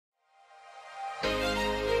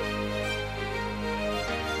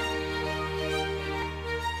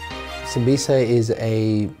Symbisa is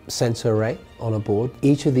a sensor array on a board.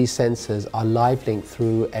 Each of these sensors are live linked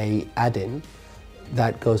through a add-in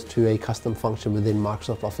that goes to a custom function within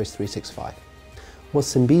Microsoft Office 365. What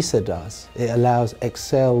Symbisa does, it allows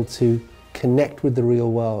Excel to connect with the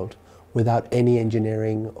real world without any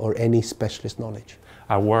engineering or any specialist knowledge.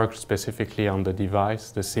 I worked specifically on the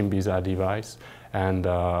device, the Symbisa device, and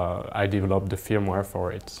I developed the firmware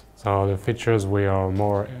for it. So the features we are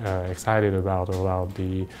more excited about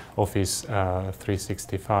the Office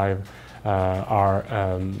 365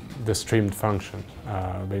 are the streamed function,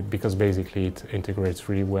 because basically it integrates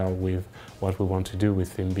really well with what we want to do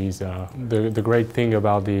with Symbisa. The great thing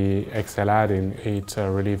about the Excel add-in, it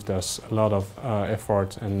relieved us a lot of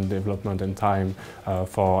effort and development and time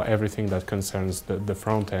for everything that concerns the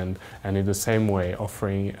front end, and in the same way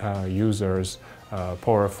offering users a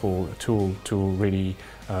powerful tool to really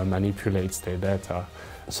manipulate their data.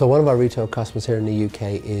 So one of our retail customers here in the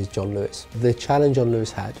UK is John Lewis. The challenge John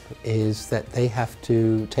Lewis had is that they have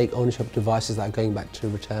to take ownership of devices that are going back to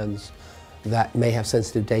returns that may have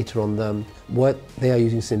sensitive data on them. What they are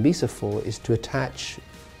using Symbisa for is to attach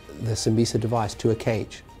the Symbisa device to a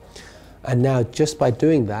cage. And now just by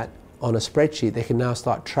doing that on a spreadsheet, they can now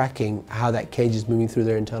start tracking how that cage is moving through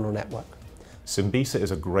their internal network. Symbisa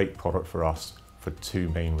is a great product for us for two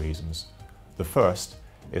main reasons. The first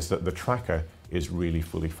is that the tracker is really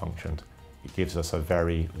fully functioned. It gives us a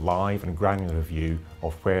very live and granular view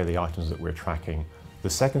of where the items that we're tracking. The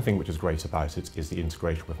second thing which is great about it is the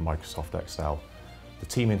integration with Microsoft Excel. The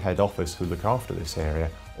team in head office who look after this area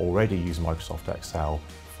already use Microsoft Excel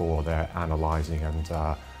for their analysing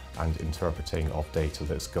and interpreting of data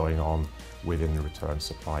that's going on within the return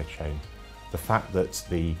supply chain. The fact that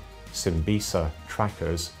the Symbisa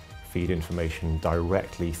trackers feed information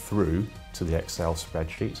directly through to the Excel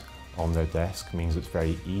spreadsheet on their desk means it's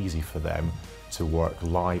very easy for them to work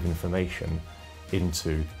live information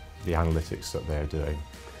into the analytics that they're doing.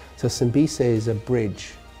 So Symbisa is a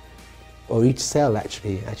bridge, or each cell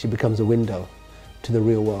actually becomes a window to the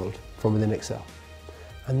real world from within Excel.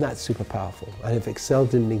 And that's super powerful. And if Excel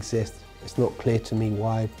didn't exist, it's not clear to me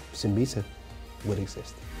why Symbisa would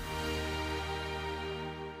exist.